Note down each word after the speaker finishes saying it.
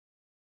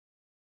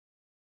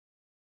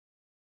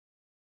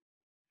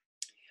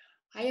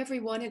Hi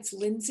everyone, it's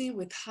Lindsay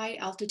with High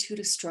Altitude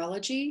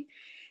Astrology,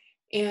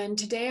 and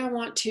today I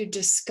want to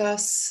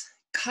discuss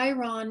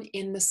Chiron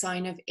in the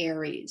sign of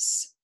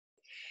Aries.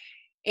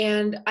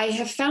 And I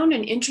have found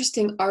an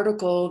interesting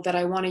article that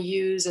I want to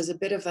use as a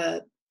bit of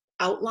a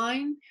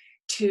outline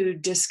to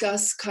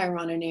discuss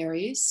Chiron in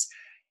Aries.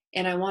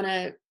 And I want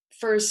to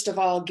first of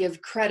all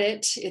give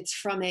credit. It's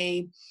from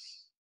a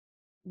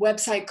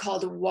website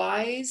called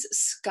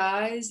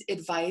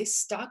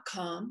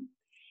wiseskiesadvice.com.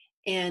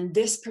 And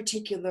this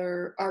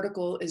particular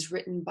article is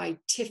written by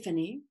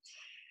Tiffany.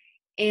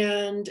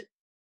 And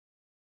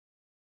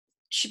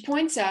she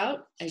points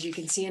out, as you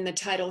can see in the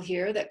title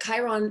here, that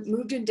Chiron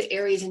moved into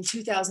Aries in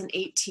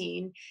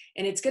 2018,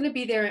 and it's going to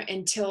be there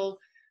until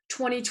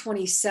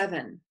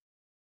 2027.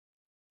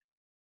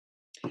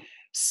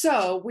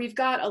 So we've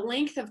got a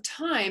length of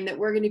time that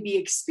we're going to be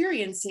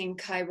experiencing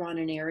Chiron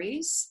in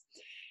Aries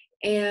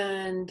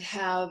and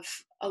have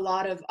a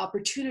lot of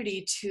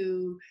opportunity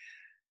to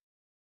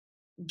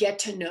get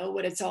to know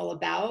what it's all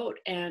about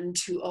and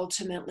to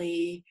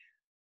ultimately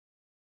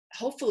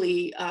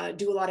hopefully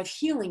do a lot of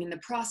healing in the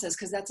process,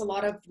 because that's a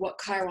lot of what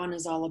Chiron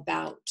is all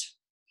about.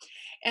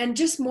 And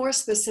just more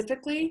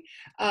specifically,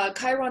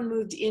 Chiron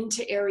moved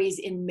into Aries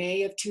in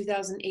May of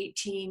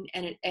 2018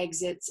 and it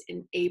exits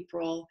in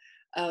April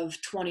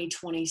of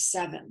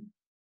 2027.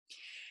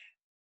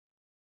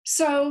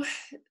 So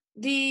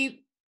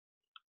the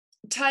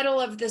title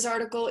of this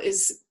article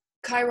is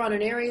Chiron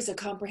in Aries, a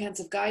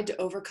comprehensive guide to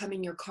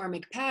overcoming your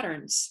karmic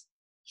patterns.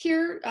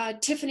 Here,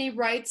 Tiffany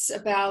writes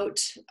about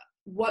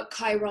what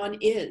Chiron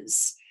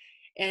is,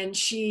 and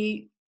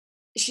she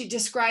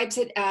describes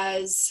it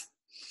as,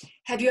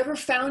 have you ever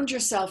found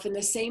yourself in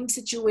the same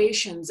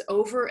situations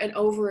over and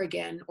over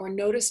again, or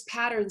noticed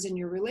patterns in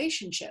your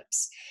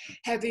relationships?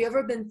 Have you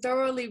ever been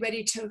thoroughly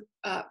ready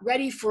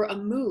for a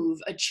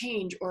move, a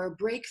change, or a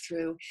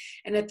breakthrough,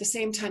 and at the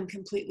same time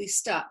completely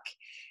stuck?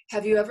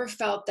 Have you ever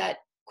felt that,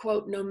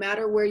 quote, no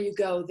matter where you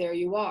go, there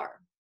you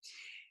are?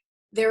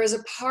 There is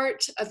a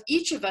part of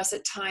each of us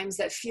at times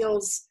that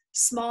feels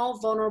small,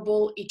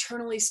 vulnerable,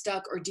 eternally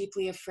stuck, or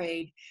deeply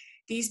afraid.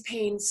 These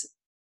pain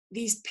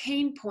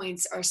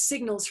points are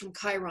signals from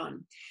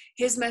Chiron.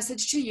 His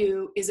message to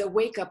you is a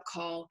wake-up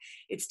call.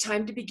 It's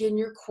time to begin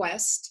your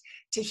quest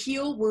to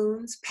heal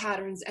wounds,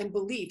 patterns, and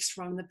beliefs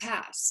from the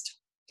past.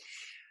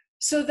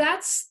 So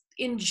that's,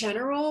 in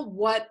general,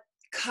 what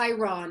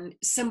Chiron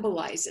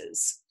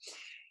symbolizes.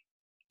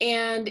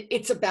 And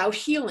it's about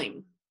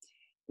healing.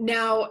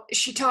 Now,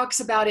 she talks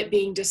about it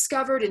being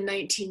discovered in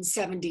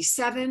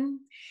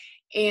 1977,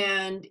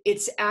 and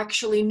it's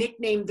actually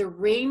nicknamed the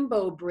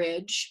Rainbow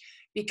Bridge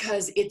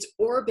because its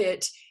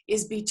orbit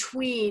is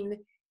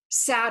between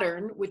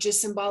Saturn, which is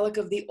symbolic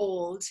of the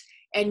old,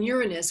 and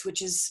Uranus,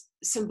 which is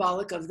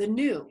symbolic of the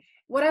new.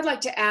 What I'd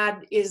like to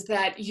add is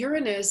that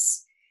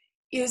Uranus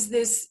is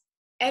this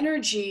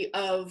energy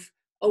of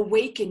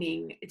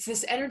awakening. It's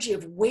this energy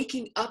of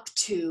waking up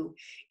to.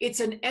 It's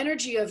an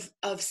energy of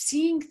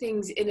seeing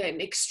things in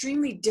an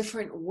extremely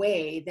different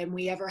way than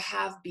we ever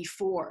have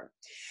before.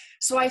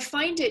 So I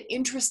find it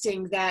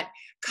interesting that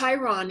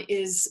Chiron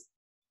is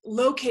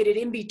located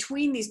in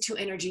between these two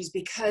energies,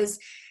 because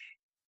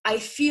I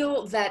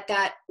feel that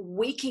that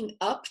waking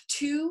up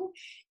to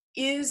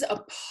is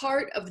a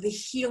part of the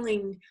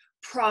healing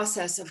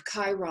process of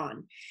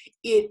Chiron.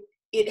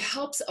 It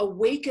helps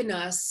awaken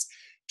us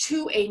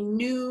to a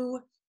new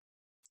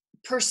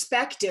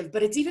perspective,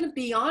 but it's even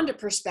beyond a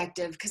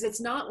perspective, because it's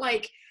not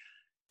like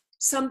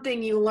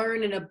something you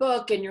learn in a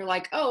book and you're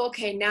like, oh,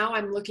 okay, now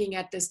I'm looking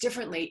at this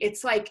differently.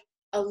 It's like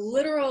a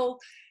literal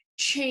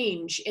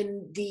change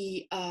in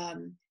the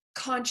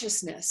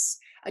consciousness,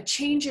 a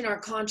change in our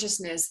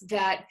consciousness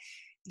that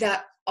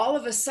all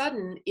of a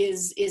sudden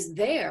is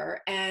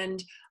there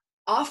and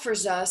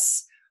offers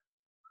us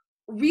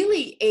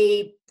really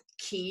a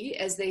key,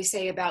 as they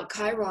say about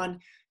Chiron,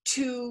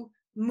 to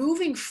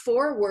moving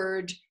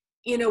forward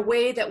in a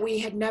way that we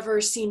had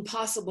never seen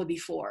possible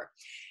before.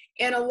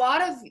 And a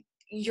lot of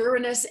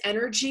Uranus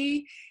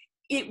energy,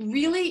 it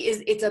really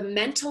is, it's a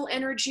mental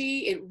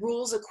energy. It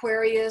rules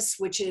Aquarius,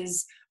 which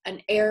is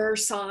an air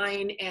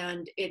sign,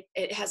 and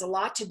it has a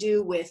lot to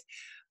do with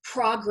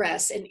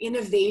progress and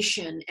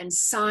innovation and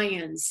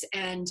science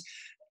and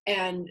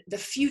the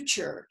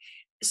future.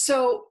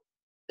 So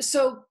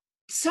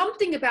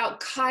something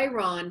about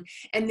Chiron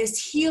and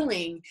this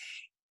healing,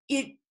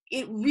 it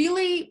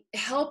really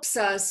helps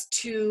us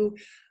to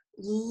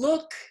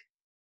look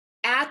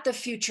at the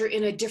future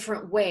in a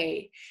different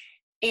way.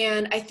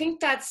 And I think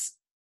that's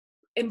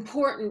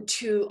important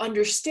to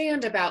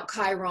understand about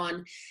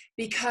Chiron,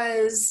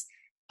 because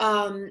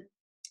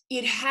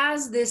it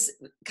has this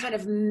kind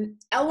of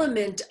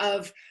element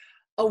of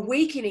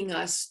awakening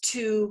us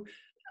to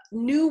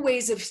new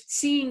ways of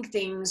seeing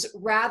things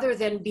rather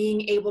than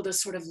being able to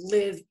sort of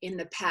live in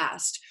the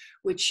past,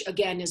 which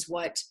again is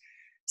what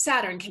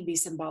Saturn can be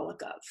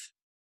symbolic of.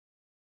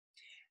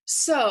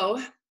 So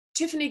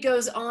Tiffany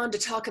goes on to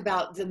talk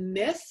about the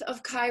myth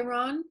of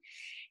Chiron,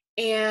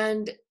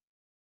 and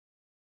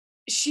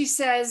she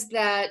says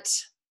that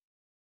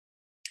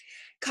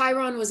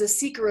Chiron was a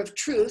seeker of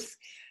truth.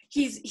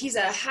 He's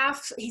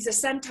a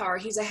centaur.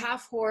 He's a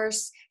half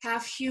horse,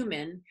 half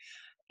human.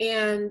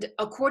 And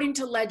according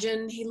to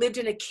legend, he lived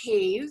in a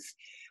cave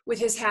with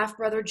his half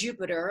brother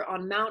Jupiter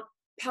on Mount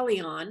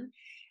Pelion.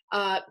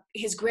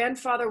 His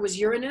grandfather was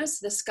Uranus,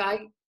 the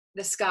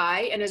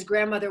sky, and his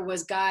grandmother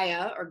was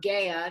Gaia,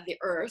 the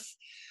earth.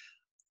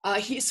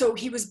 So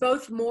he was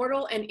both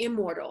mortal and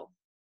immortal,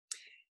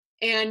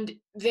 and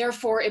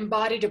therefore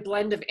embodied a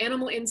blend of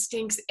animal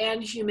instincts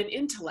and human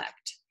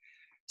intellect.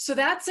 So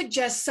that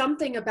suggests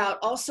something about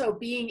also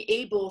being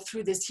able,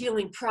 through this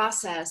healing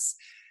process,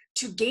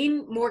 to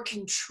gain more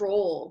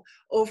control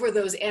over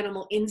those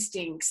animal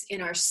instincts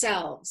in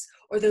ourselves,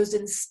 or those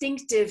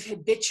instinctive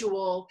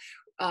habitual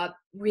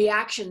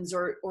reactions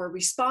or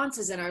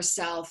responses in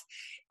ourselves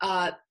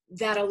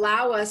that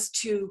allow us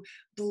to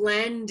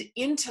blend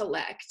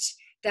intellect,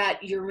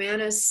 that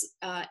Uranus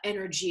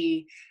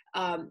energy,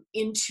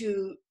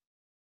 into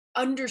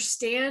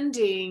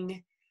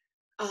understanding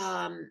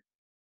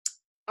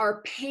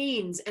our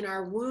pains and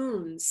our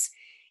wounds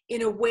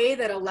in a way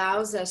that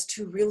allows us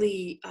to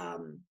really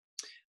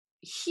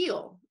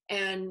heal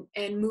and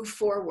move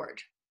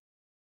forward.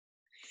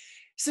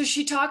 So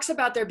she talks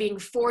about there being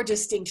 4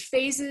 distinct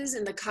phases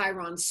in the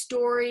Chiron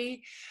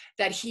story,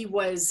 that he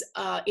was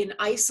in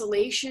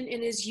isolation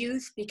in his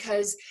youth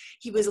because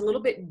he was a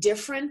little bit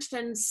different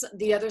than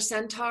the other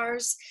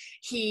centaurs.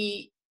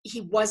 He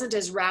wasn't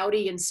as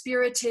rowdy and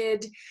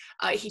spirited.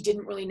 He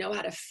didn't really know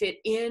how to fit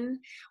in,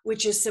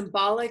 which is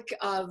symbolic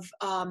of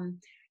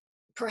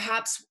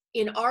perhaps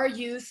in our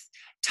youth,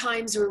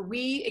 times where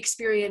we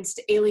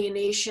experienced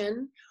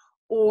alienation,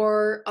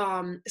 or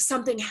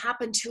something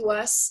happened to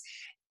us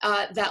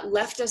that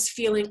left us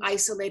feeling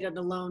isolated,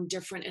 alone,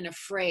 different, and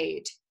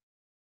afraid.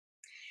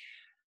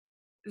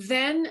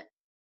 Then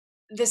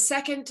the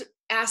second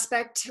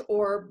aspect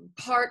or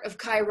part of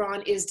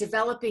Chiron is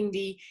developing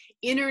the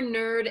inner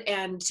nerd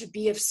and to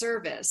be of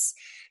service.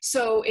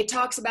 So it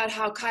talks about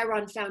how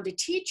Chiron found a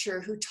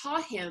teacher who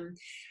taught him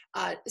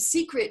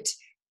secret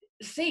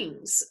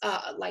things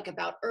like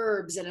about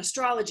herbs and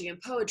astrology and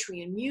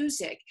poetry and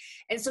music.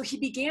 And so he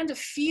began to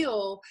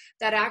feel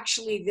that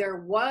actually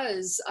there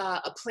was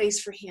a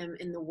place for him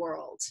in the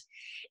world,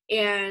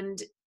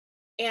 and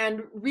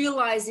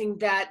realizing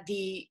that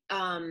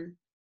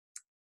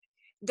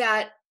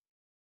that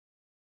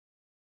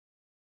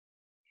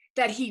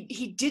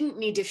he didn't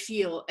need to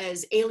feel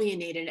as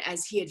alienated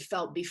as he had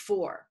felt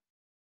before,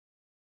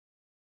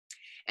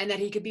 and that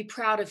he could be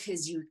proud of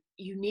his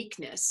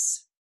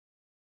uniqueness.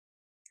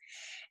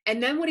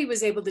 And then what he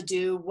was able to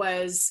do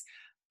was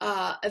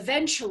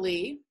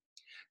eventually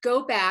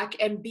go back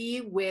and be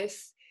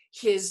with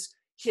his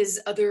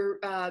other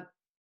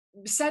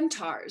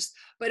centaurs.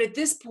 But at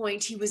this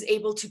point, he was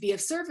able to be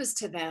of service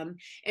to them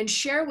and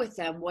share with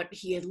them what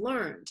he had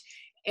learned.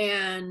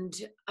 And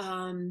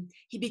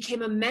he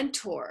became a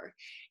mentor.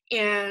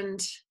 And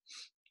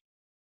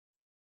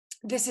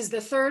this is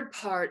the third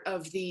part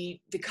of the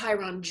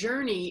Chiron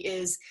journey,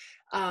 is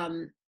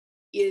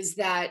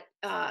that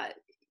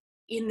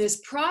in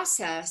this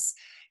process,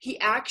 he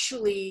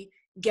actually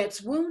gets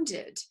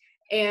wounded,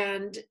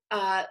 and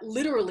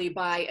literally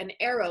by an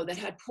arrow that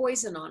had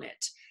poison on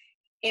it.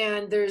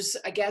 And there's,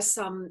 I guess,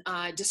 some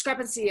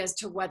discrepancy as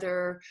to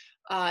whether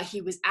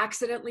he was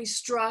accidentally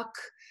struck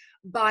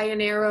by an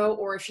arrow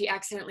or if he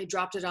accidentally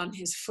dropped it on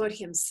his foot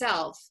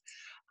himself.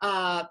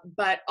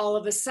 But all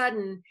of a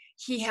sudden,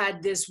 he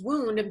had this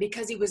wound, and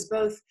because he was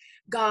both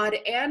God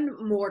and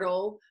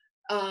mortal,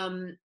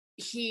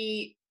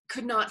 he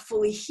could not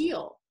fully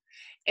heal.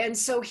 And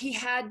so he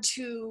had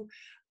to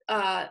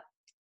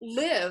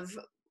live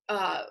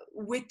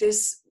with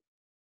this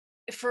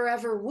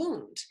forever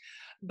wound.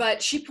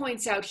 But she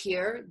points out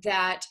here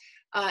that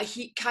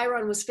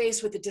Chiron was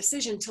faced with the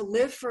decision to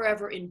live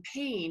forever in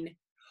pain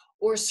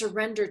or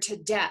surrender to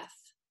death.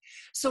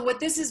 So what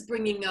this is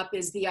bringing up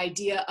is the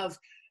idea of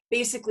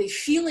basically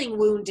feeling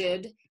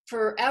wounded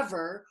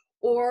forever,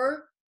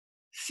 or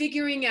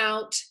figuring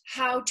out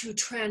how to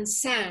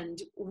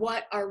transcend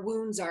what our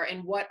wounds are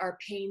and what our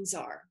pains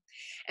are.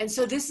 And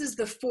so this is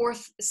the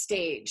 4th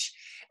stage,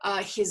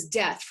 his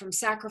death, from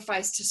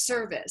sacrifice to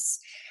service.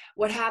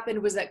 What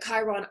happened was that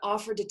Chiron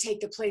offered to take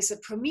the place of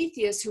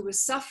Prometheus, who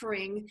was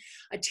suffering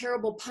a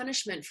terrible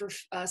punishment for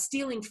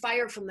stealing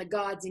fire from the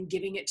gods and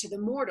giving it to the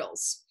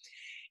mortals.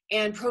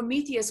 And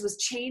Prometheus was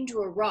chained to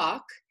a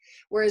rock,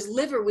 where his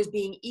liver was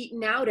being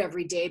eaten out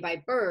every day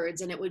by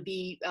birds, and it would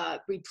be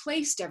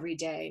replaced every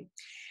day.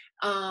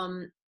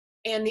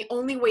 And the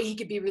only way he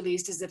could be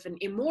released is if an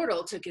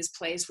immortal took his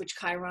place, which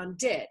Chiron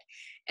did.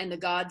 And the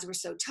gods were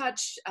so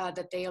touched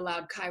that they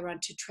allowed Chiron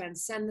to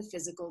transcend the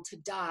physical, to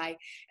die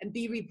and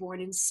be reborn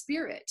in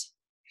spirit.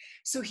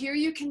 So here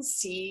you can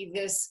see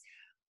this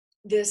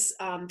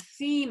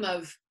theme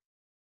of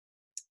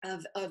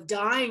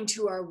dying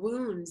to our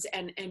wounds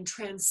and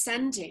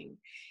transcending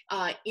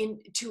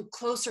into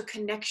closer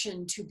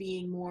connection to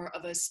being more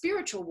of a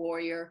spiritual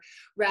warrior,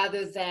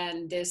 rather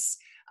than this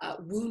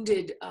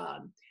wounded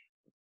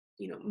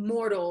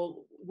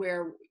mortal,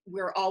 where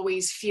we're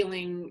always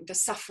feeling the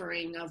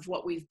suffering of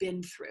what we've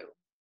been through.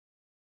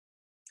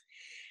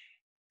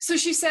 So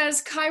she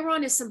says,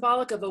 Chiron is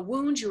symbolic of a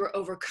wound you are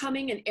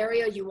overcoming, an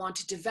area you want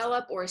to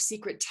develop, or a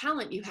secret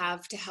talent you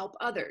have to help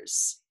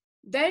others.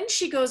 Then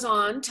she goes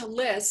on to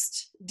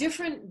list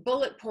different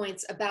bullet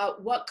points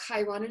about what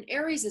Chiron and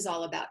Aries is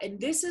all about. And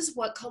this is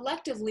what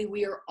collectively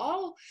we are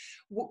all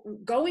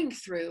going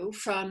through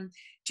from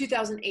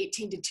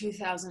 2018 to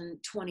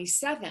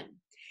 2027.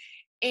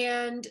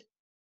 And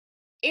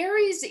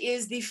Aries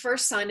is the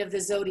first sign of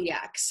the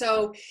zodiac.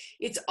 So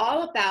it's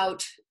all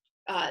about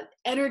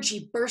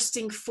energy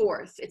bursting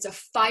forth. It's a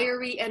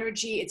fiery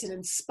energy. It's an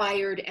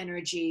inspired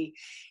energy.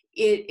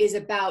 It is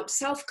about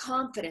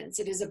self-confidence.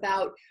 It is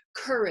about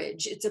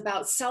courage. It's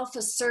about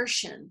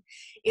self-assertion.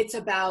 It's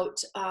about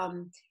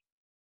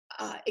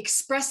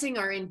expressing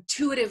our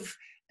intuitive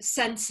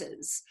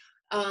senses.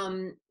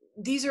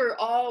 These are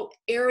all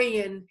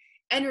Aryan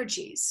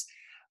energies.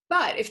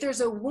 But if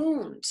there's a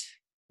wound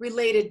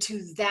related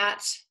to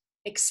that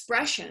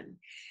expression,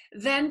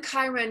 then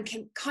Chiron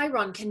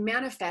can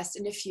manifest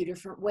in a few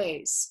different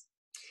ways.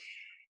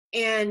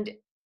 And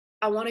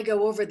I want to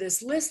go over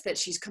this list that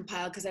she's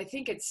compiled because I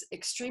think it's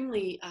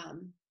extremely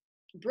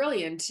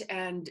brilliant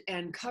and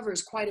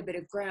covers quite a bit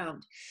of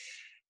ground.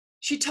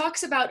 She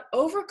talks about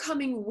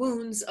overcoming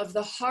wounds of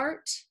the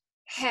heart,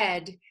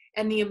 head,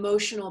 and the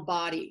emotional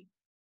body.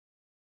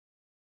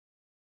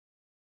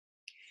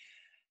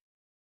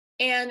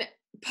 And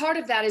part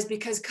of that is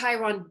because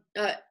Chiron,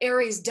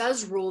 Aries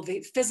does rule the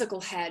physical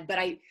head, but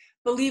I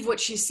believe what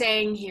she's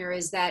saying here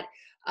is that,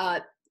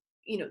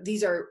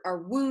 these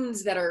are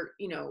wounds that are,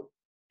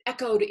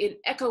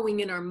 echoing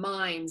in our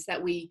minds,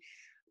 that we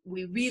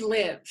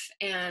relive,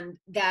 and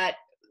that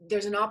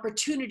there's an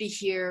opportunity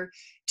here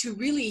to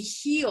really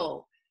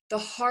heal the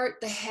heart,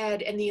 the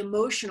head, and the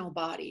emotional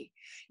body.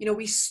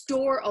 We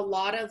store a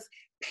lot of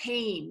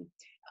pain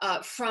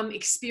from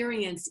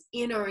experience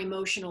in our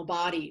emotional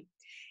body.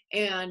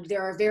 And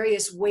there are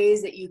various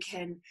ways that you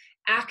can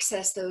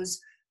access those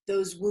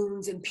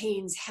wounds and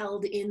pains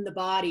held in the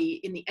body,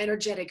 in the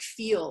energetic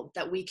field,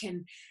 that we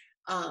can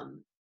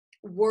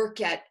work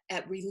at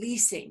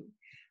releasing.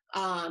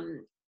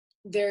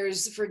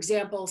 There's, for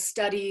example,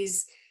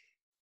 studies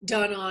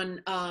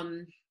done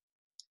on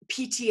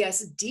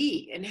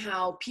PTSD, and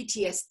how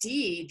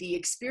PTSD, the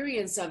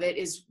experience of it,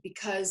 is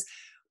because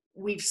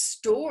we've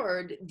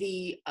stored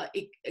the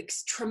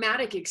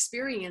traumatic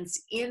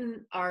experience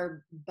in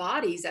our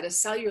bodies at a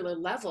cellular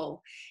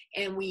level,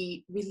 and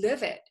we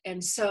relive it.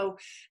 And so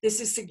this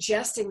is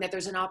suggesting that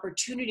there's an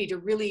opportunity to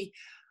really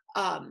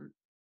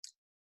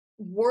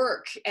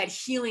work at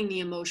healing the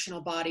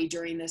emotional body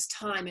during this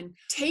time and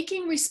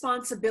taking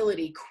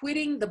responsibility,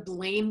 quitting the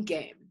blame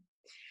game.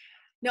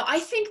 Now, I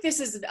think this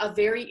is a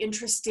very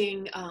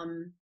interesting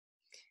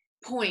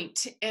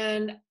point,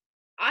 and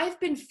I've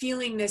been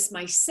feeling this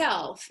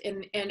myself,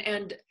 and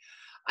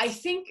I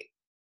think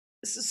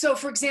so.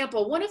 For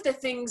example, one of the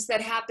things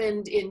that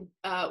happened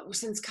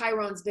since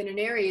Chiron's been in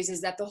Aries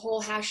is that the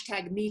whole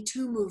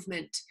 #MeToo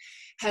movement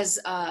has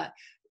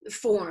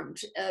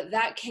formed.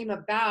 That came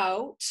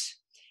about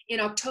in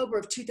October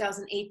of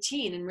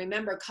 2018, and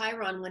remember,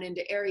 Chiron went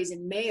into Aries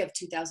in May of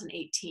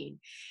 2018,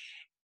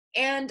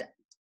 and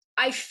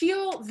I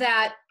feel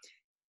that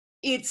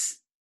it's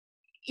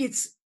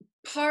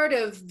part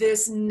of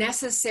this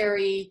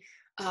necessary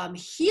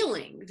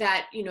healing,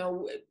 that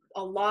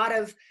a lot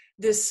of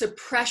this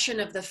suppression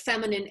of the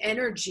feminine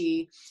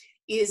energy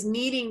is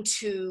needing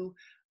to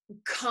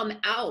come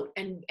out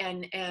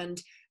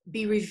and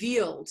be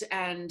revealed.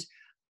 And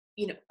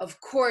of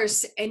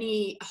course,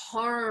 any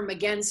harm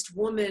against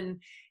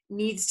women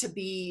needs to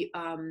be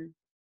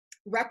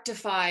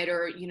rectified,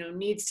 or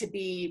needs to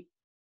be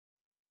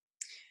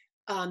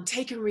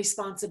taken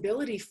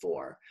responsibility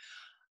for.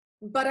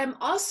 But I'm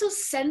also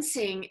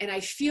sensing, and I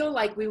feel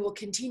like we will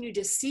continue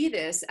to see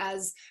this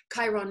as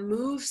Chiron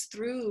moves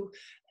through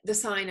the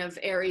sign of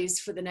Aries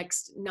for the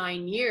next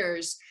 9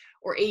 years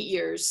or 8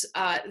 years,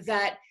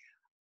 that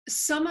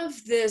some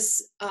of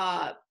this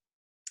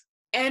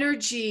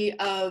energy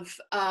of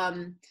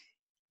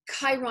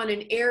Chiron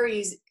and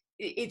Aries,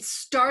 it's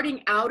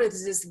starting out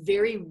as this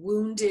very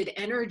wounded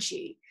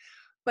energy.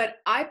 But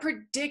I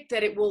predict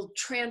that it will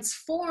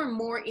transform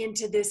more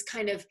into this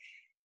kind of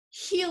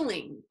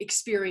healing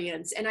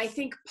experience. And I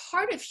think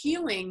part of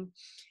healing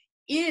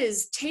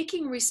is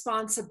taking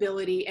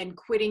responsibility and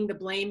quitting the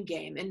blame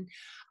game. And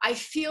I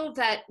feel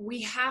that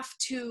we have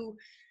to,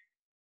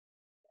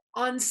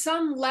 on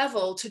some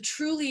level, to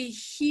truly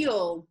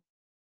heal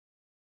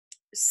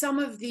some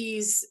of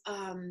these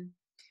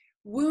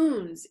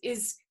wounds,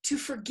 is to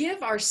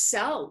forgive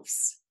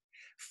ourselves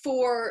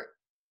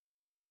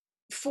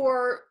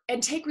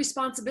and take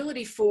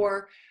responsibility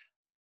for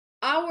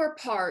our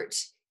part,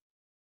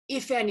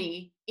 if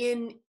any,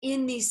 in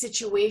these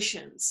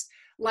situations.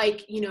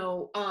 Like,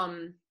 it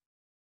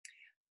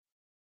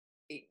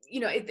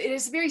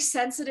is very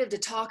sensitive to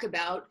talk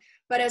about,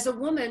 but as a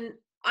woman,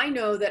 I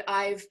know that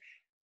I've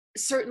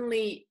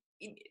certainly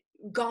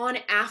gone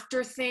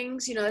after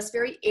things. You know, that's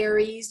very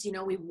Aries. You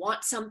know, we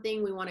want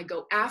something, we want to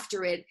go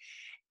after it.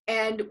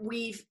 And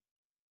we've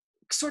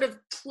sort of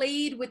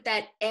played with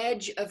that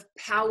edge of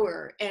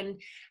power and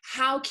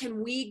how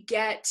can we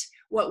get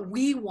what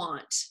we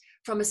want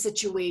from a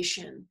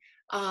situation.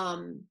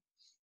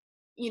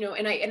 You know,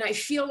 and I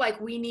feel like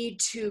we need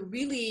to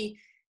really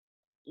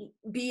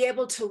be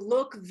able to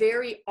look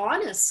very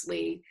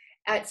honestly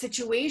at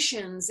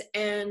situations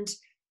and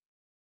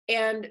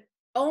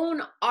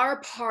own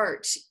our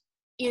part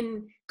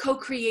in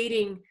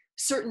co-creating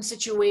certain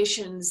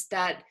situations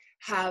that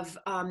have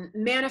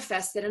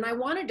manifested. And I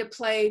wanted to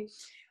play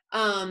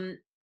a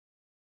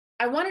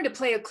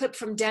clip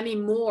from Demi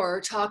Moore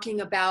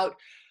talking about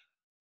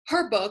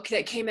her book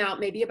that came out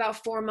maybe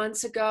about 4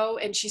 months ago,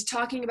 and she's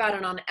talking about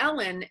it on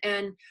Ellen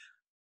and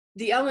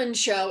the Ellen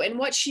show. And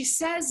what she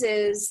says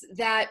is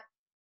that,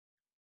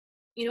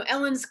 you know,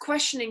 Ellen's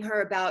questioning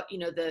her about, you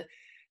know, the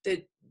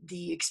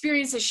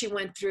experiences she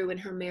went through in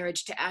her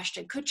marriage to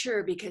Ashton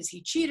Kutcher because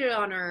he cheated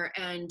on her,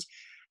 and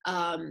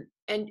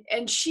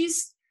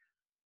she's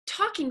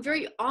talking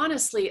very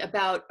honestly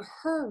about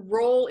her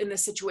role in the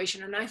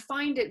situation. And I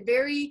find it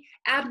very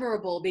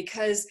admirable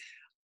because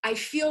I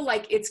feel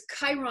like it's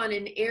Chiron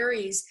and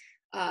Aries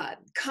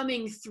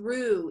coming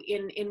through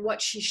in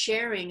what she's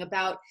sharing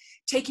about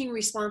taking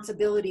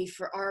responsibility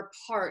for our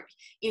part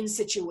in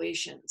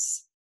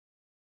situations.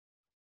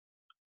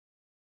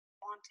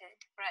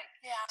 Wanted, right?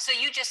 Yeah. So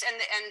you just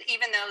and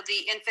even though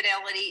the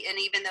infidelity and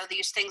even though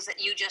these things that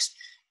you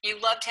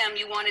loved him,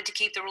 you wanted to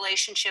keep the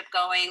relationship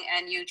going,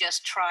 and you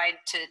just tried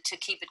to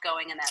keep it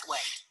going in that way.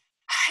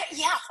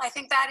 Yeah, I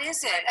think that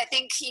is it. I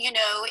think, you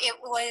know, it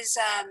was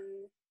a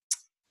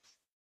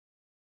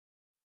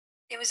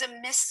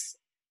misguided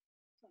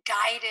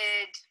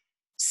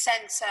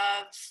sense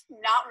of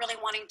not really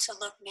wanting to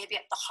look maybe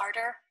at the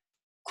harder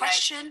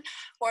question, right,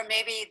 or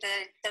maybe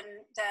the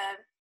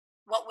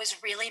what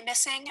was really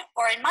missing,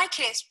 or in my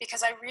case,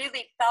 because I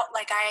really felt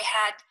like I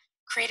had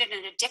created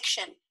an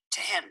addiction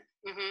to him,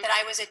 mm-hmm, that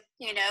I was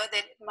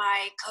that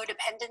my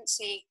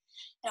codependency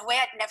in a way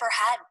I'd never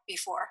had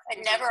before. I'd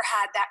mm-hmm. never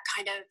had that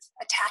kind of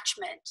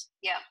attachment.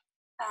 Yeah.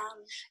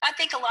 I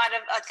think a lot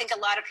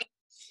of people.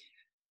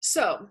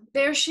 So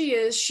there she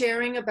is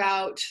sharing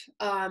about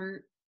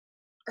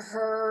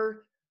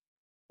her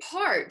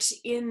part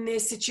in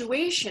this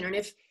situation. And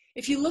if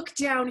you look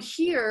down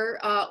here,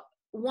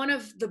 one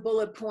of the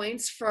bullet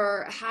points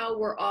for how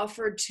we're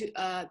offered to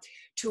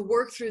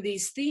work through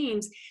these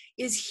themes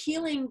is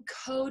healing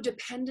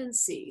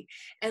codependency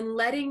and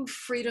letting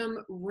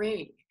freedom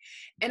ring.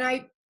 And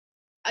I,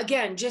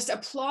 again, just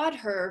applaud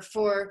her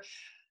for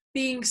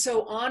being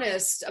so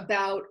honest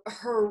about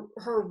her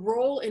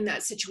role in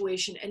that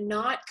situation and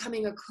not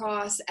coming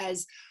across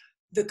as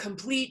the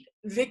complete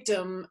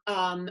victim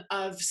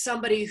of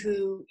somebody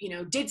who, you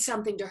know, did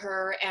something to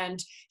her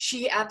and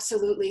she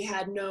absolutely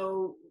had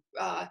no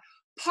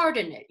part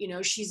in it. You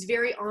know, she's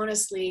very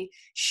honestly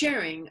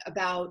sharing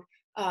about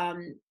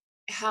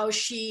how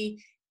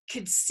she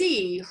could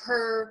see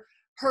her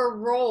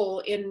role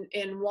in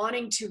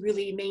wanting to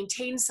really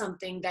maintain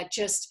something that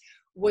just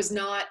was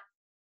not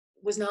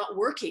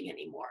working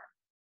anymore.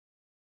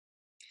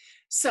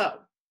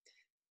 So,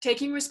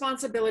 taking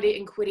responsibility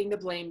and quitting the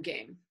blame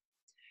game.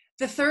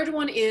 The third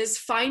one is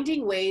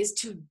finding ways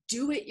to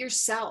do it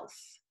yourself.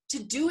 To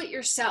do it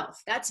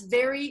yourself. That's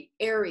very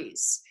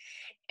Aries.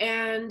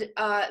 And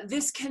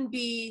this can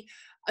be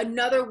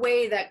another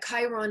way that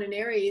Chiron and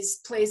Aries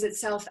plays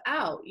itself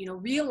out, you know,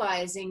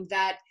 realizing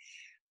that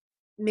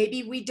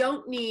maybe we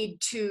don't need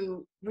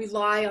to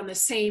rely on the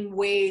same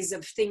ways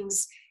of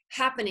things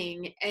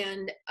happening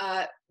and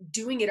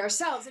doing it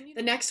ourselves. And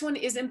the next one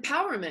is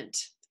empowerment,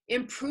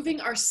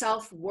 improving our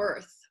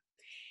self-worth.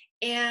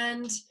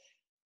 And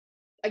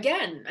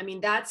again, I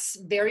mean, that's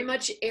very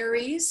much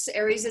Aries.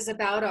 Aries is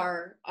about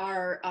our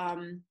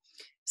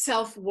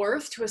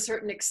self-worth to a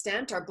certain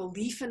extent, our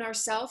belief in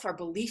ourselves, our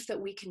belief that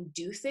we can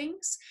do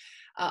things,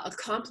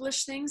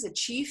 accomplish things,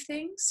 achieve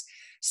things.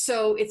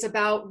 So it's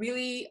about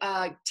really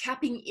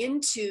tapping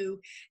into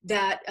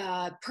that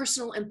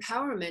personal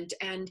empowerment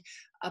and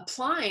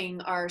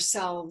applying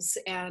ourselves,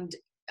 and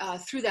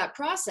through that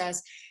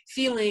process,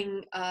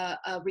 feeling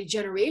a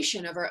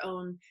regeneration of our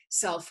own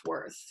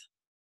self-worth.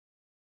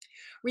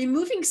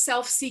 Removing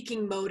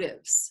self-seeking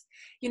motives.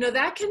 You know,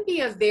 that can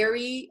be a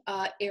very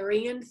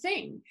Aryan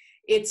thing.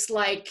 It's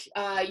like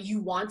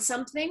you want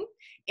something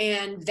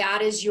and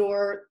that is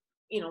your,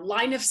 you know,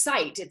 line of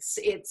sight.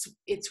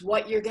 It's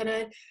what you're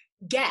gonna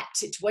get.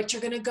 It's what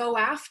you're gonna go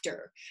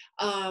after.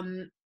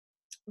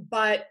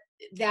 But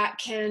that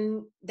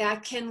can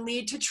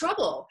lead to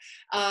trouble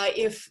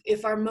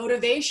if our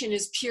motivation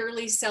is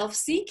purely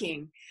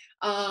self-seeking.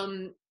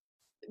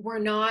 We're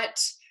not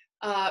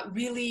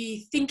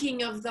really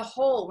thinking of the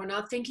whole. We're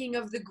not thinking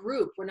of the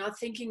group. We're not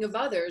thinking of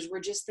others. We're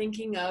just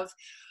thinking of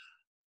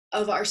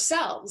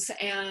ourselves.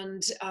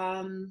 And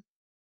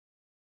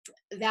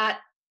that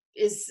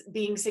is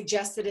being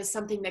suggested as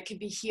something that can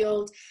be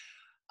healed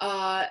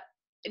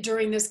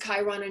during this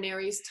Chiron and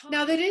Aries time.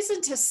 Now, that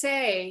isn't to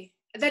say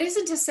that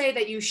isn't to say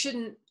that you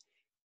shouldn't,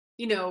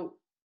 you know,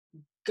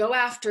 go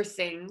after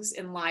things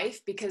in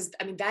life, because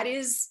I mean, that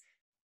is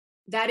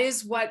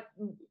what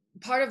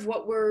part of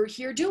what we're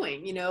here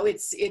doing.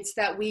 It's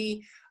that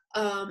we,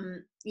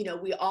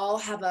 we all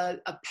have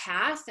a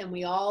path, and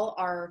we all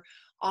are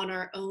on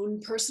our own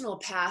personal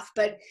path.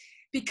 But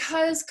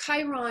because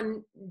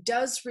Chiron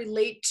does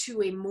relate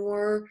to a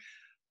more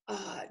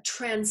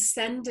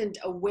transcendent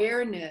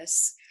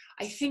awareness,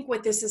 I think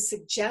what this is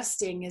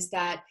suggesting is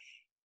that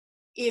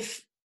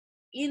if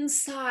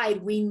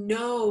inside we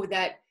know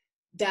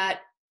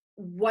that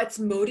what's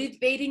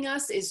motivating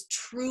us is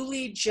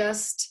truly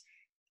just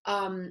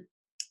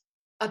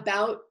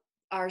about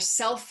our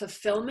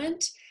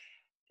self-fulfillment,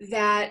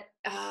 that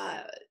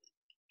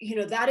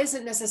that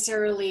isn't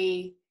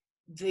necessarily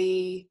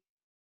the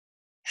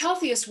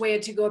healthiest way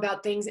to go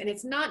about things, and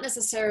it's not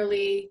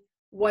necessarily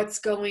what's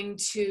going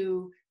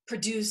to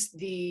produce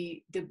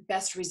the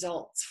best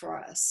results for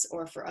us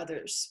or for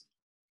others.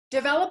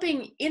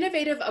 Developing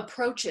innovative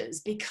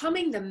approaches,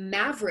 becoming the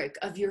maverick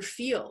of your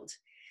field.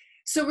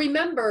 So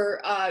remember,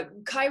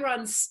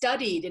 Chiron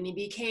studied, and he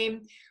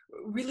became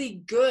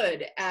really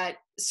good at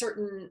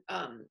certain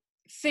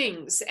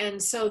things.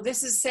 And so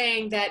this is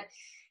saying that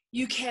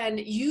you can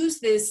use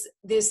this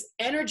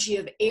energy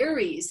of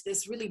Aries,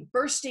 this really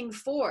bursting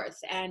forth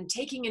and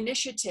taking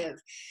initiative,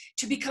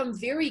 to become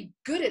very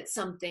good at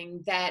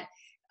something that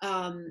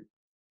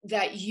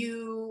that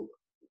you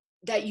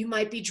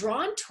might be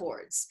drawn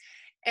towards.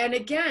 And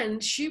again,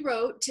 she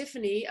wrote,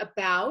 Tiffany,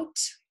 about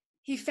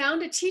he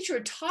found a teacher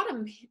who taught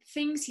him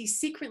things he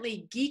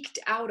secretly geeked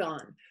out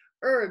on: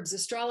 herbs,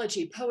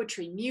 astrology,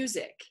 poetry,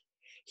 music.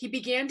 He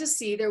began to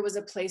see there was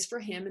a place for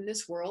him in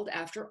this world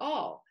after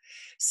all.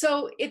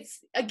 So it's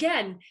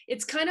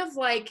kind of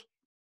like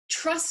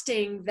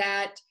trusting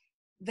that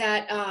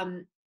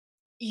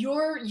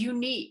you're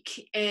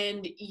unique,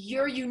 and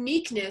your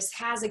uniqueness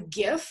has a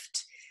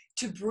gift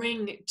to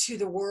bring to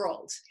the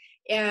world,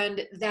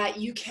 and that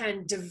you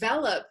can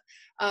develop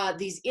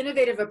these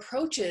innovative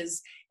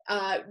approaches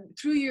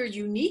through your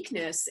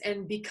uniqueness,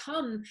 and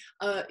become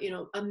a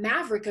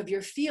maverick of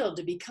your field,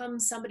 to become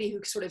somebody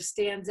who sort of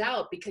stands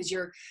out, because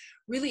you're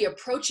really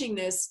approaching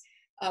this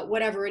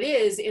whatever it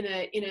is in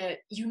a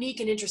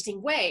unique and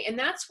interesting way. And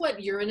that's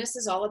what Uranus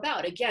is all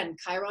about. Again,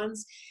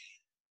 Chiron's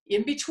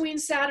in between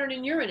Saturn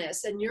and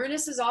Uranus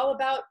is all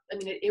about,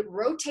 it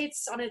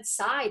rotates on its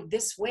side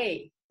this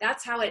way.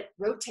 That's how it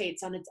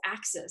rotates on its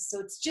axis. So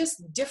it's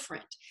just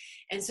different.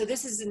 And so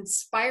this is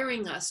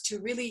inspiring us to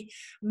really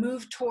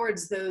move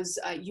towards those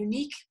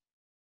unique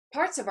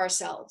parts of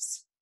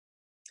ourselves.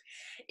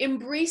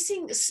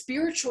 Embracing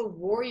spiritual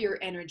warrior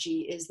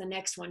energy is the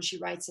next one she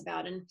writes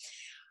about. And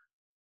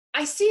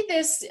I see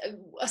this,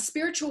 a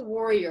spiritual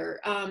warrior,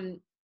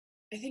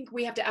 I think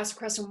we have to ask the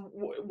question,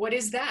 what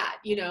is that?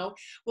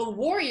 Well,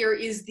 warrior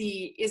is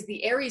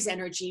the Aries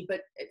energy,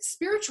 but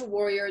spiritual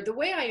warrior, the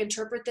way I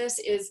interpret this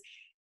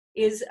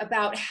is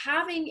about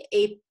having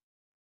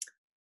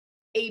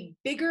a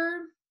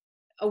bigger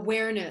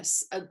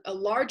awareness, a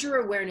larger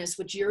awareness,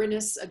 which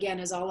Uranus again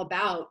is all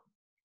about,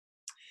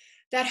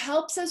 that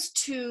helps us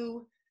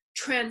to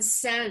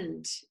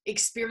transcend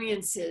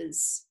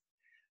experiences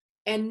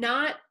and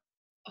not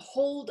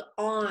hold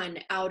on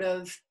out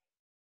of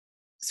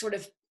sort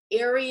of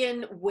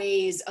Aryan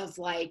ways of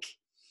like,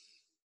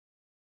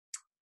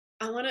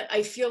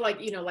 I feel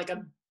like, like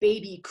a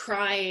baby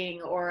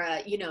crying, or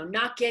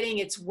not getting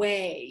its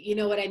way, you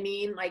know what I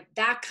mean? Like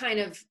that kind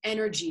of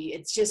energy.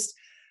 It's just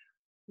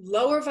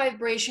lower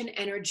vibration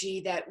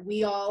energy that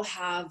we all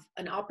have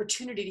an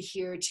opportunity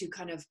here to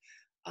kind of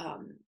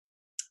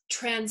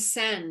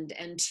transcend,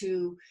 and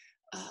to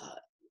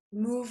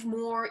move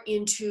more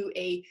into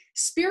a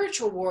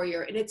spiritual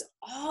warrior. And it's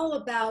all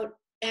about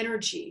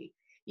energy.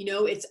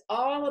 It's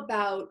all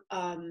about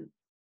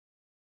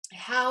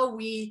how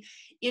we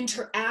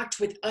interact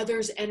with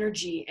others'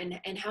 energy,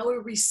 and how we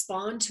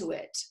respond to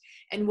it,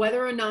 and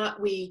whether or not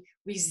we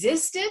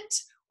resist it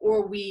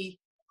or we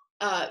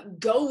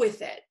go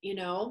with it.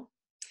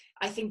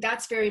 I think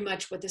that's very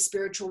much what the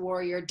spiritual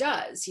warrior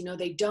does.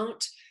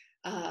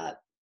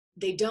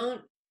 They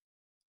don't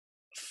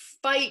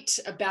fight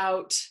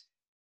about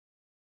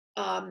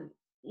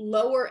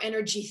lower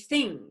energy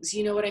things.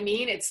 You know what I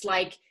mean? It's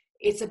like,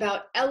 it's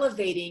about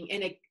elevating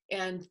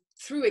and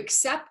through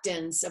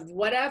acceptance of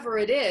whatever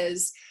it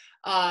is,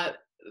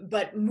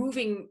 but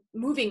moving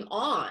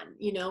on,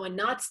 and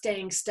not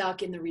staying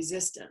stuck in the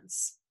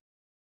resistance.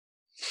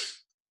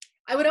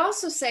 I would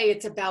also say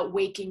it's about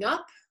waking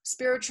up,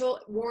 spiritual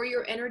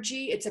warrior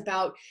energy. It's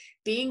about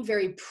being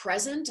very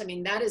present.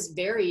 That is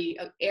very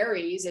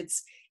Aries.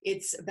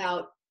 It's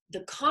about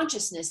the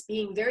consciousness,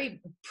 being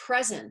very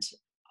present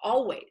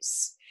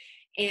always.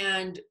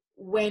 And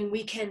when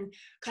we can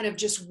kind of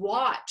just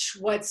watch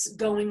what's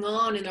going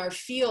on in our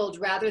field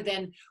rather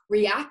than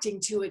reacting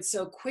to it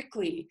so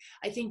quickly,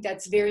 I think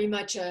that's very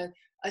much a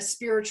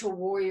spiritual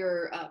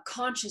warrior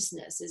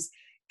consciousness, is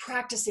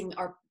practicing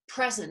our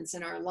presence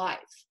in our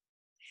life.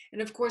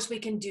 And of course, we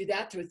can do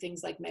that through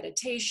things like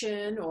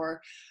meditation,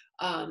 or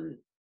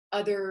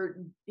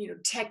other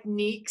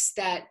techniques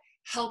that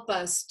help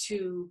us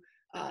to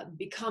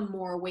become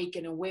more awake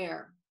and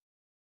aware.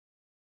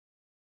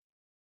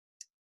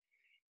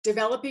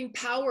 Developing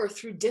power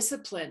through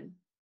discipline.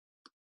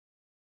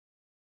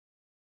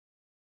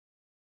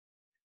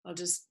 I'll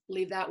just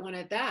leave that one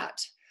at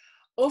that.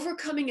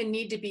 Overcoming a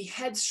need to be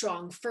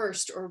headstrong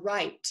first or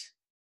right.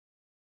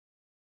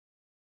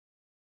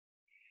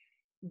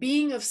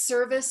 Being of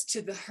service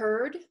to the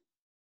herd.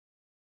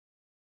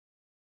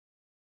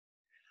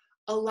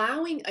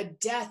 Allowing a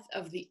death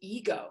of the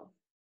ego.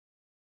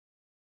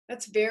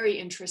 That's very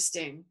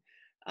interesting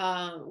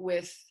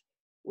with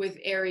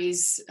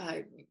Aries,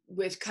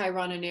 with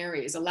Chiron and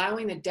Aries,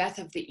 allowing the death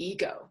of the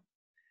ego.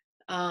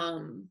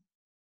 I'm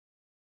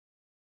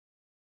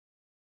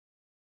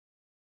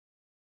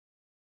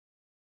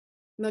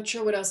not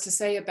sure what else to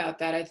say about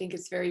that. I think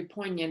it's very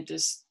poignant,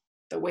 just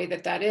the way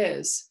that that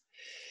is.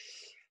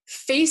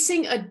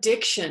 Facing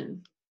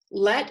addiction,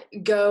 let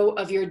go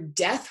of your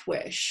death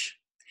wish.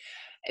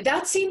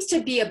 That seems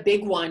to be a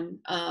big one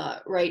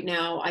right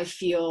now, I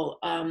feel.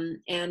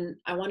 And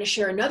I want to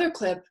share another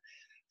clip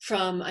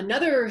from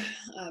another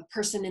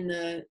person in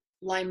the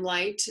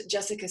limelight,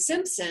 Jessica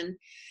Simpson.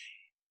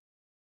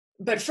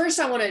 But first,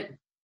 I want to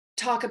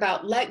talk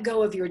about let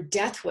go of your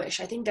death wish.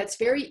 I think that's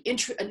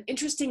an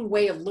interesting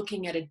way of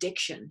looking at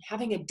addiction,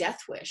 having a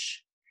death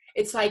wish.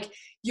 It's like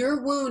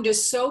your wound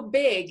is so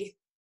big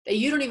that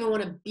you don't even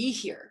want to be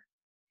here.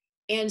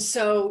 And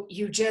so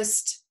you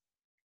just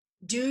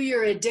do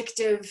your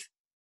addictive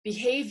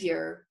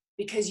behavior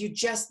because you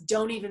just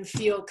don't even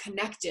feel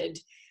connected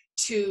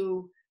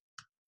to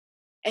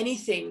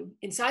anything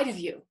inside of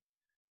you.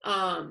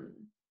 And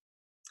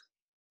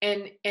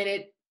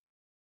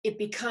it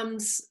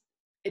becomes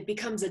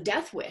a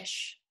death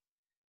wish.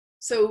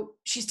 So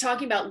she's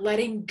talking about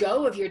letting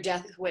go of your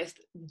death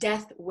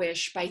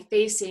wish by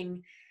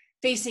facing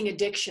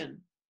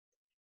addiction.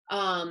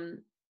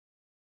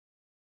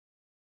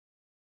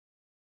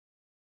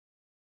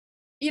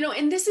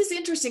 And this is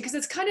interesting because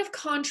it's kind of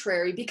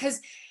contrary, because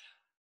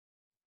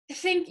I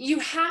think you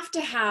have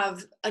to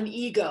have an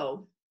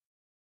ego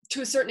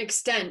to a certain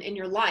extent in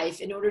your life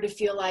in order to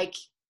feel like,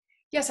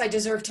 yes, I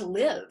deserve to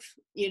live.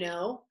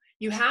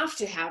 You have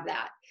to have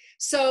that.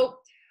 So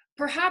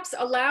perhaps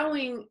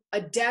allowing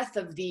a death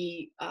of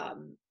the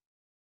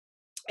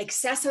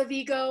excessive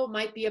ego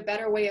might be a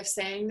better way of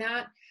saying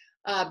that,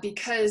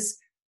 because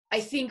I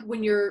think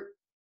when you're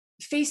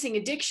facing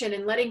addiction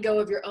and letting go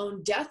of your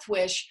own death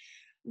wish,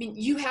 I mean,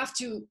 you have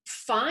to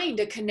find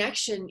a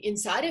connection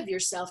inside of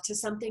yourself to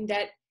something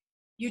that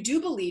you do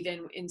believe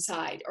in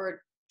inside,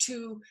 or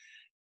to,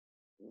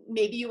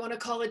 maybe you want to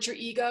call it your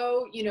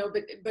ego,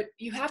 but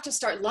you have to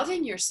start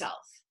loving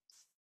yourself.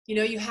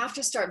 You have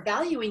to start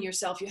valuing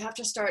yourself. You have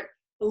to start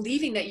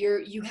believing that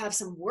you have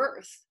some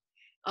worth.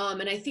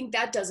 And I think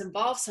that does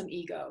involve some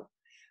ego.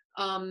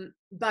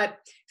 But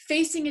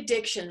facing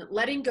addiction,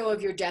 letting go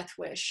of your death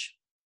wish.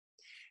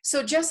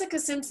 So Jessica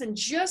Simpson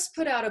just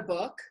put out a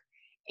book,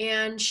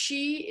 and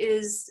she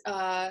is,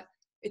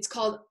 it's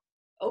called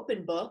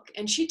Open Book.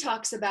 And she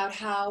talks about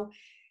how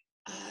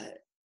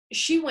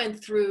she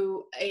went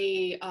through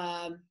a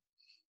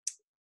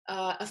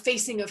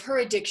facing of her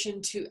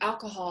addiction to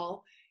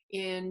alcohol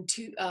in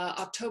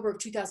October of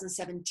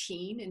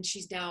 2017, and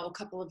she's now a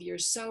couple of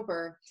years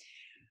sober.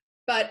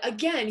 But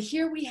again,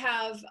 here we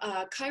have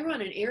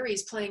Chiron and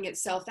Aries playing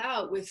itself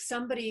out with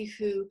somebody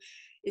who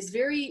is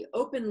very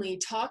openly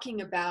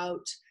talking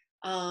about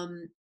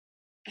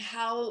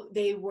how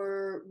they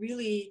were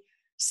really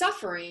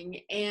suffering,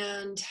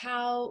 and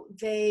how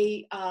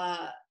they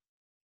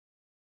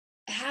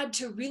had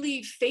to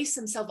really face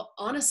themselves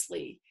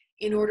honestly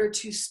in order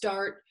to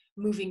start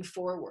moving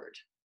forward.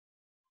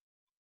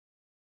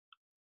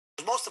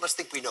 Most of us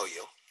think we know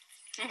you,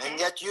 and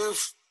yet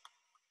you've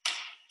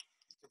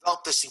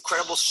developed this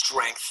incredible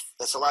strength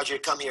that's allowed you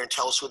to come here and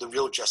tell us who the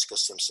real Jessica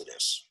Simpson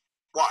is.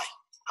 Why?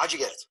 How'd you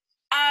get it?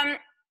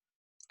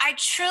 I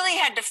truly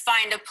had to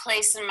find a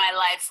place in my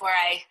life where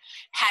I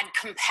had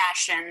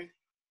compassion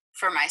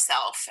for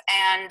myself.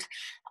 And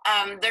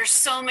there's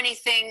so many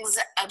things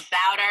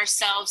about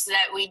ourselves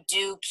that we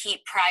do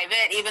keep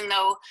private. Even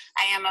though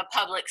I am a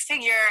public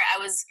figure, I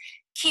was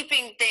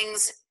keeping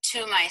things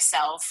to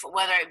myself,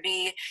 whether it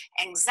be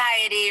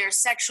anxiety or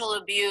sexual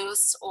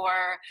abuse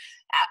or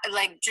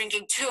like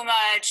drinking too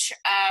much.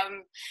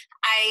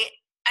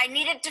 I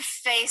needed to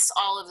face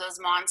all of those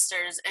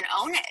monsters and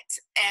own it,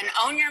 and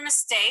own your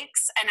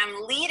mistakes. And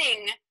I'm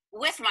leading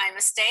with my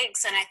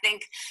mistakes. And I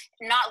think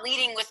not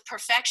leading with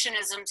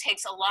perfectionism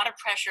takes a lot of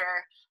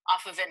pressure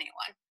off of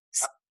anyone.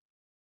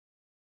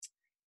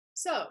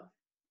 So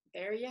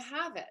there you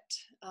have it.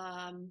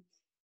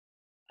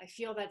 I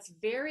feel that's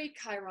very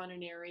Chiron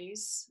and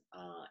Aries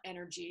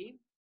energy.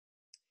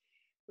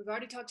 We've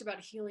already talked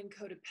about healing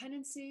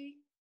codependency.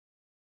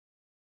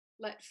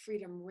 Let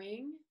freedom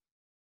ring.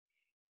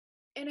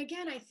 And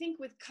again, I think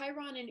with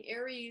Chiron and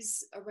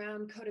Aries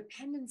around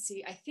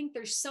codependency, I think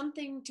there's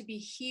something to be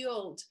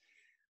healed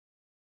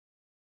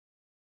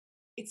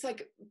it's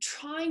like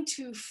trying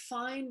to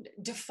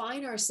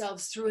define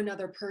ourselves through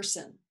another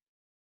person.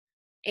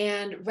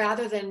 And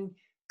rather than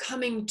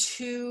coming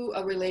to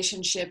a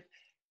relationship,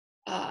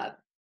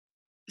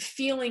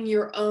 feeling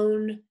your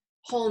own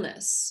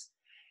wholeness.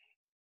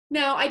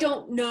 Now, I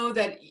don't know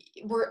that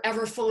we're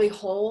ever fully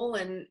whole,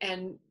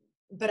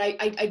 but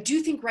I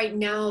do think right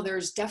now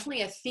there's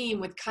definitely a theme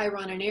with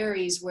Chiron and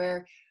Aries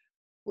where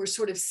we're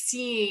sort of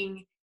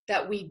seeing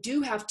that we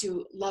do have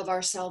to love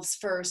ourselves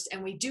first,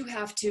 and we do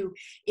have to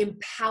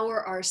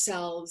empower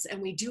ourselves,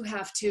 and we do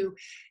have to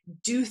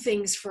do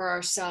things for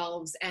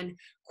ourselves and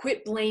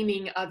quit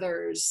blaming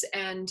others.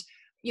 And,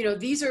 you know,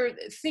 these are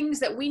things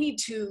that we need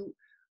to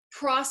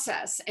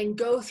process and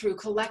go through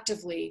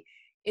collectively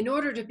in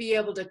order to be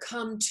able to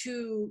come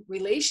to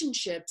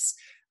relationships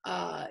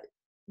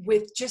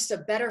with just a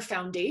better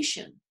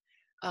foundation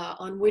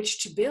on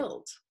which to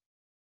build.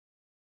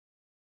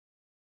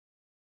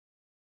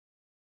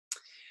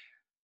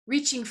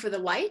 Reaching for the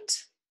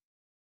light.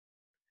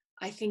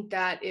 I think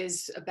that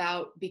is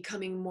about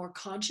becoming more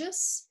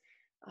conscious,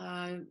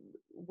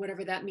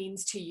 whatever that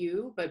means to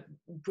you, but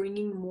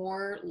bringing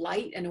more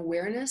light and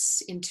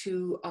awareness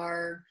into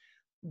our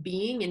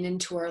being and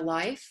into our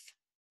life.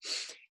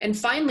 And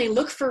finally,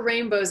 look for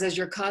rainbows as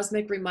your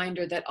cosmic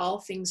reminder that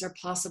all things are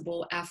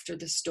possible after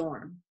the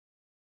storm.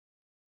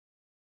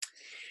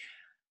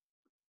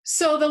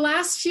 So the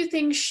last few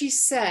things she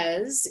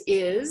says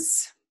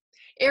is,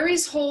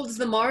 Aries holds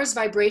the Mars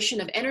vibration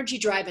of energy,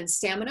 drive, and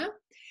stamina.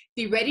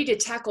 Be ready to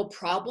tackle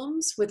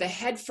problems with a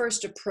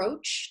head-first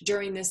approach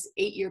during this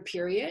 8-year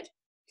period.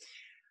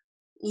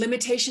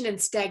 Limitation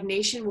and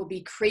stagnation will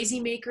be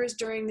crazy makers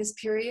during this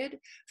period.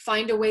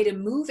 Find a way to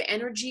move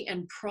energy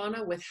and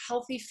prana with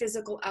healthy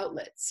physical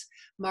outlets,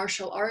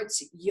 martial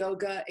arts,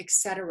 yoga,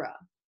 etc.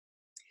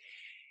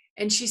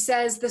 And she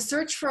says, the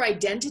search for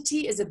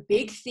identity is a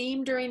big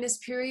theme during this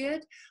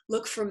period.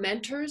 Look for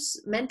mentors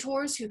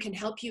who can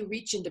help you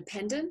reach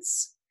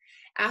independence.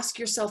 Ask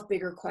yourself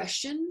bigger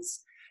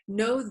questions.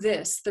 Know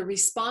this, the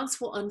response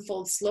will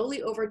unfold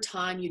slowly over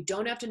time. You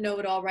don't have to know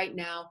it all right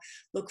now.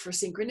 Look for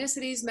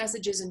synchronicities,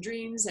 messages, and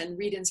dreams, and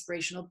read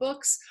inspirational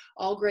books.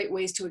 All great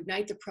ways to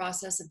ignite the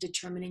process of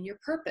determining your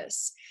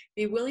purpose.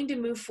 Be willing to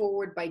move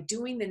forward by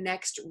doing the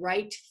next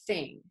right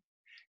thing,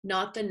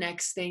 not the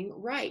next thing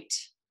right.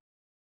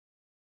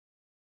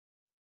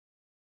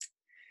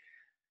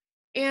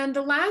 And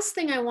the last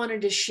thing I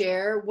wanted to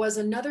share was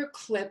another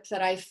clip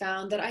that I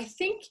found that I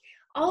think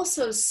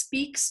also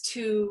speaks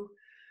to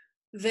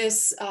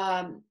this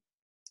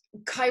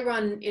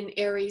Chiron in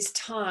Aries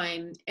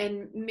time.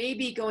 And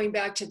maybe going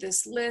back to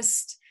this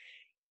list,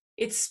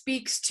 it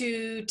speaks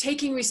to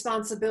taking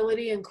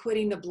responsibility and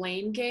quitting the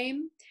blame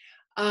game.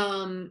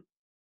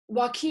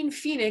 Joaquin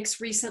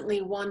Phoenix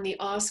recently won the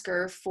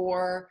Oscar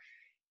for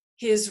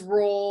his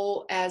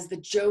role as the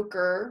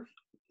Joker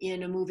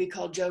in a movie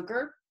called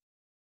Joker.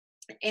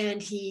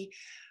 And he,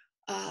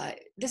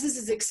 this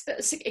is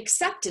his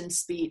acceptance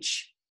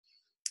speech.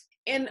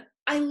 And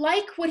I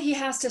like what he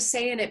has to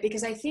say in it,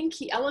 because I think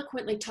he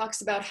eloquently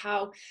talks about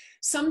how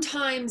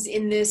sometimes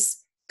in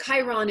this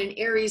Chiron and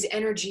Aries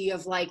energy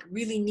of like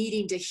really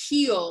needing to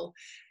heal,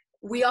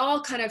 we all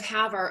kind of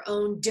have our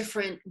own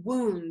different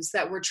wounds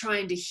that we're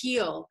trying to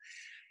heal.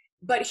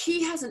 But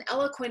he has an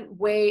eloquent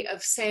way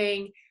of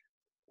saying,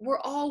 we're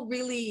all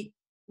really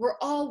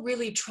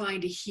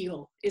trying to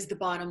heal is the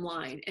bottom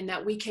line, and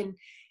that we can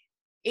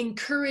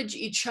encourage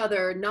each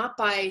other, not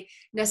by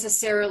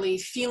necessarily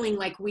feeling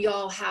like we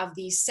all have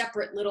these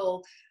separate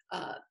little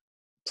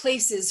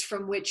places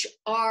from which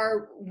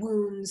our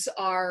wounds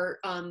are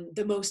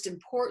the most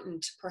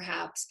important,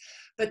 perhaps,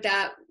 but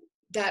that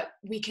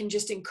we can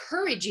just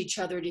encourage each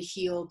other to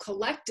heal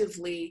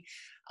collectively,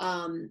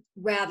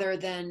 rather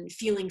than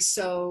feeling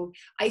so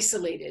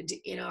isolated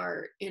in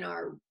our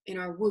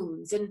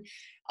wounds. And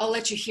I'll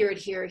let you hear it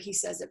here. He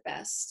says it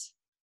best.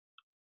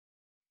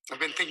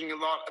 I've been thinking a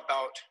lot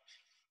about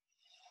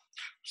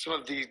some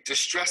of the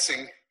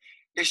distressing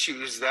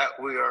issues that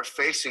we are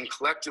facing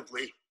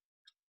collectively.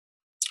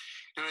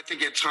 And I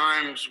think at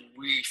times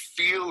we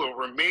feel, or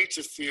we're made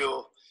to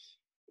feel,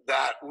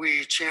 that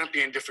we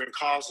champion different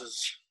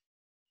causes.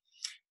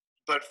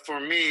 But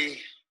for me,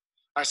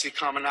 I see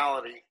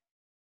commonality.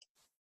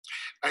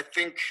 I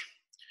think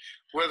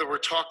whether we're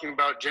talking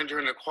about gender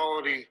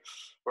inequality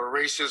or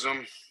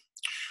racism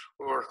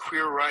or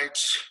queer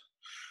rights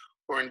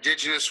or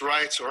indigenous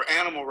rights or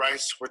animal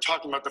rights, we're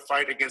talking about the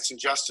fight against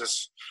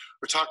injustice.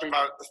 We're talking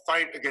about the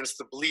fight against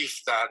the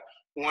belief that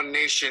one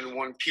nation,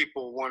 one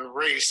people, one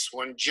race,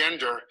 one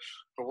gender,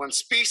 or one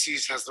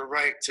species has the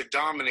right to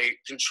dominate,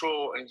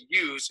 control, and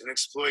use and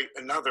exploit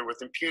another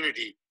with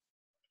impunity.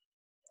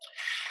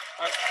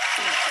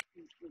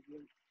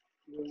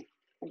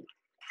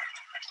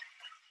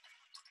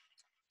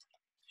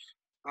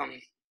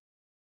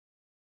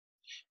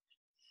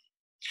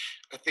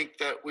 I think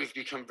that we've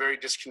become very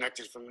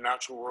disconnected from the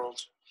natural world,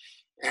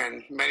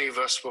 and many of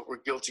us, what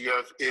we're guilty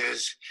of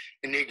is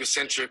an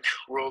egocentric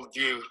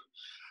worldview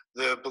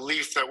the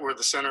belief that we're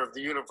the center of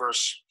the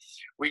universe,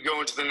 we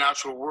go into the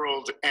natural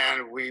world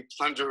and we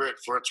plunder it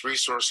for its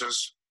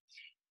resources.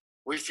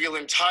 We feel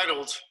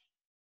entitled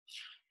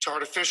to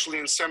artificially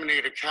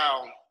inseminate a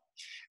cow,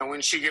 and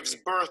when she gives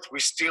birth, we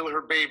steal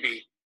her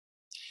baby,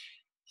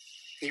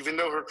 even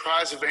though her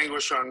cries of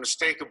anguish are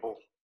unmistakable.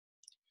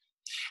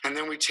 And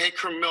then we take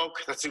her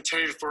milk that's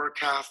intended for a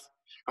calf,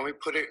 and we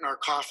put it in our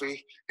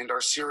coffee and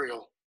our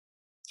cereal.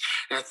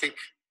 And I think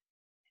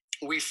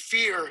we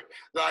fear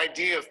the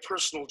idea of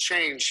personal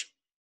change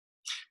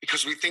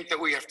because we think that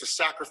we have to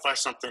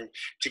sacrifice something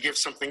to give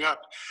something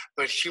up.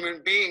 But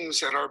human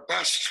beings at our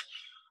best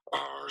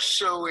are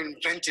so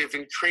inventive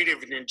and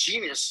creative and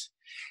ingenious.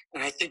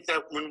 And I think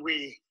that when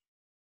we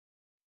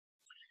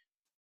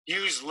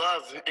use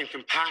love and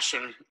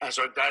compassion as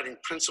our guiding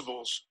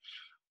principles,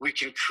 we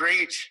can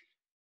create,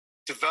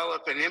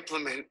 develop, and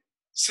implement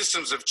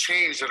systems of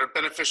change that are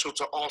beneficial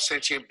to all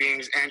sentient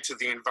beings and to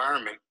the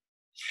environment.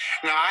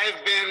 Now,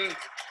 I've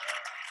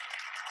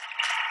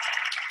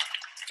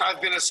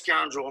been a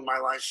scoundrel in my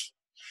life.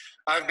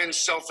 I've been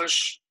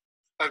selfish.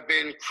 I've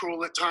been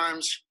cruel at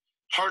times,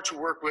 hard to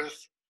work with,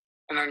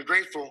 and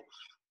ungrateful.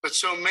 But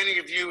so many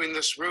of you in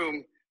this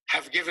room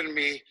have given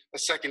me a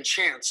second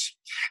chance.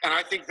 And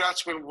I think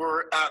that's when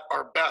we're at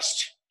our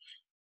best,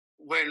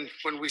 when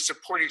we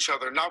support each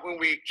other, not when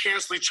we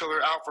cancel each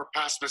other out for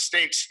past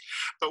mistakes,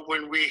 but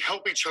when we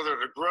help each other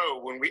to grow,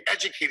 when we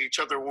educate each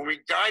other, when we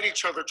guide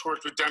each other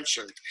towards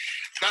redemption.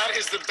 That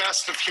is the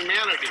best of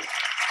humanity.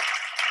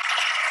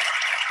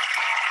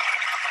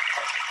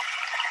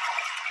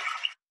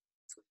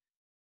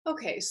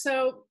 Okay,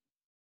 so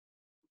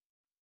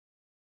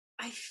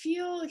I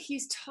feel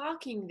he's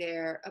talking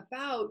there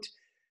about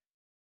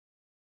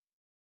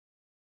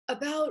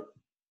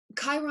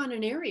Chiron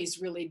and Aries,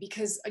 really,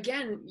 because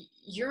again,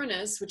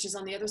 Uranus, which is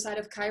on the other side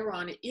of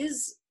Chiron,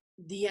 is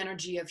the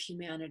energy of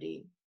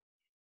humanity.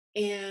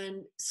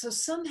 And so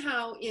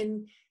somehow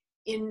in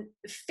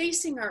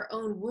facing our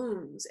own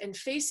wounds and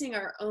facing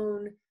our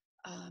own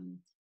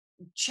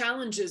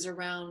challenges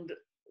around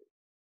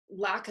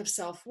lack of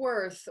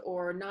self-worth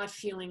or not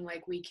feeling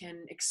like we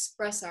can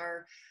express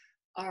our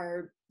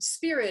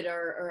spirit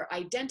or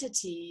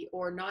identity,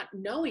 or not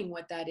knowing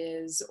what that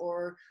is,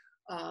 or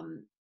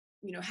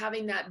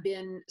having that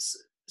been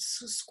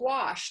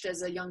squashed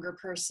as a younger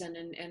person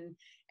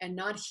and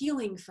not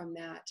healing from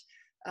that,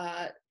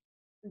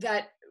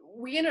 that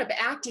we end up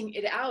acting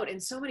it out in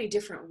so many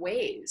different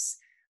ways.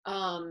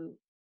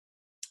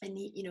 And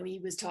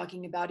he was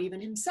talking about even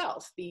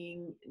himself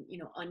being,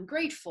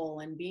 ungrateful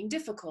and being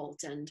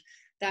difficult and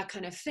that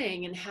kind of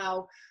thing, and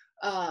how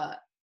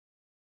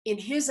in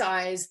his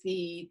eyes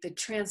the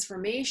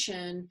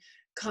transformation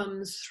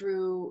comes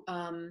through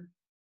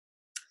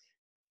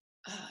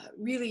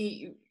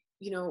really,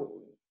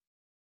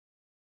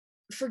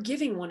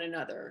 forgiving one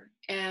another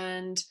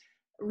and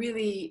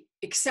really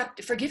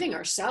forgiving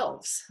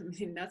ourselves. I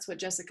mean, that's what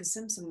Jessica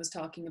Simpson was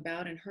talking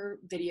about in her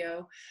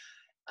video.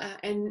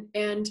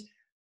 And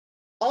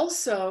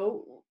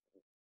also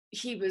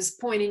he was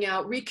pointing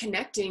out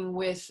reconnecting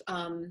with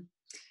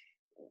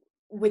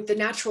the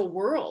natural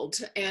world.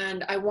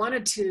 And I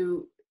wanted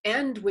to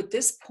end with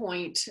this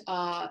point,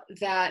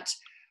 that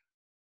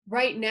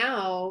right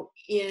now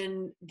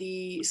in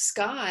the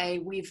sky,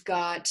 we've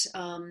got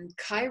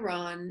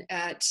Chiron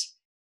at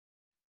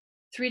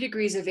 3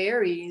 degrees of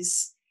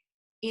Aries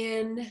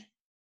in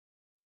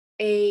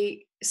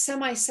a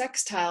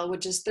semi-sextile,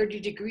 which is 30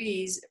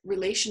 degrees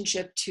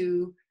relationship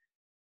to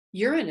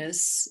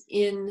Uranus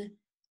in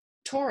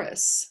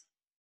Taurus.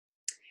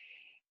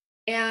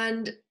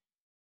 And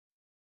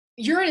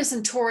Uranus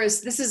and Taurus,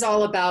 this is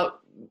all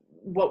about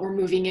what we're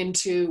moving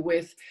into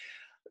with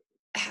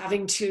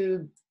having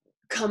to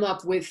come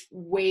up with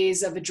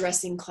ways of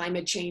addressing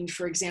climate change,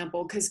 for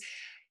example, because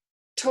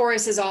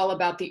Taurus is all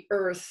about the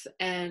earth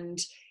and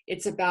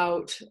it's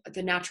about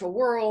the natural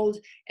world,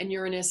 and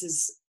Uranus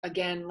is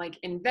again like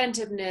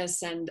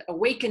inventiveness and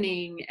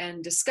awakening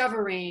and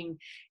discovering.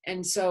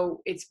 And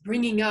so it's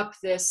bringing up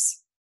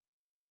this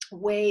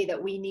way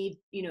that we need,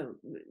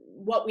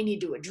 what we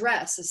need to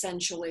address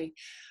essentially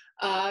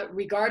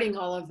regarding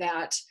all of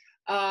that.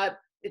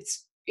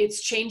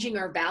 It's changing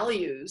our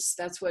values.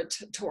 That's what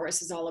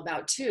Taurus is all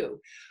about too.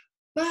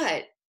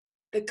 But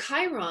the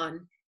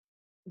Chiron,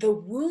 the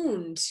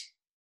wound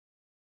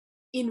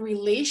in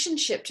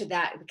relationship to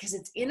that, because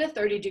it's in a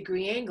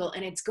 30-degree angle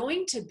and it's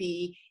going to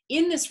be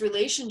in this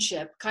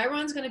relationship,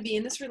 Chiron's going to be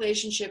in this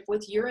relationship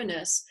with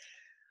Uranus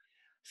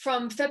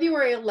from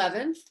February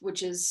 11th,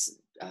 which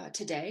is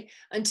today,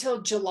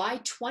 until July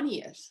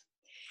 20th.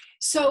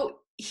 So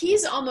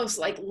he's almost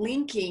like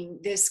linking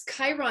this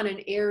Chiron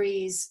and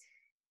Aries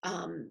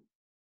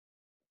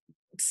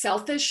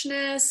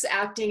selfishness,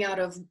 acting out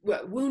of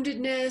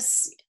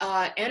woundedness,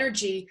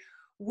 energy,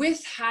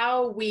 with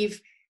how we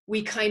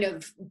kind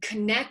of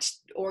connect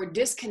or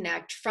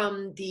disconnect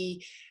from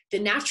the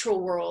natural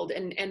world,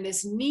 and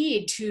this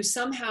need to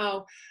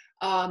somehow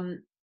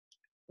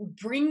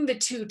bring the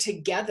two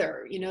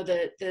together.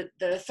 The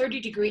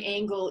 30-degree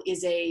angle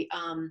is a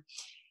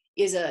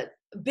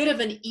a bit of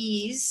an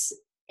ease,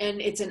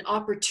 and it's an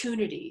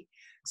opportunity.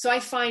 So I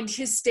find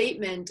his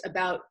statement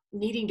about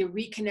needing to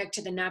reconnect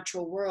to the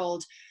natural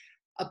world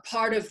a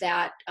part of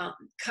that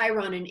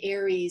Chiron and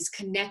Aries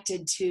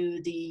connected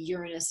to the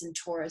Uranus and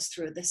Taurus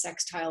through the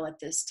sextile at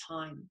this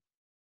time.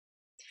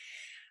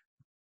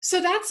 So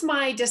that's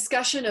my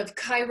discussion of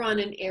Chiron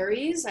and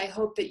Aries. I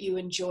hope that you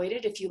enjoyed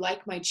it. If you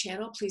like my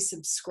channel, please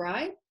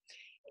subscribe.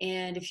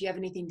 And if you have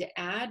anything to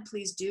add,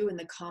 please do in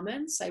the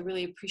comments. I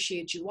really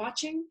appreciate you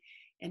watching,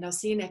 and I'll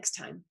see you next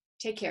time.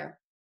 Take care.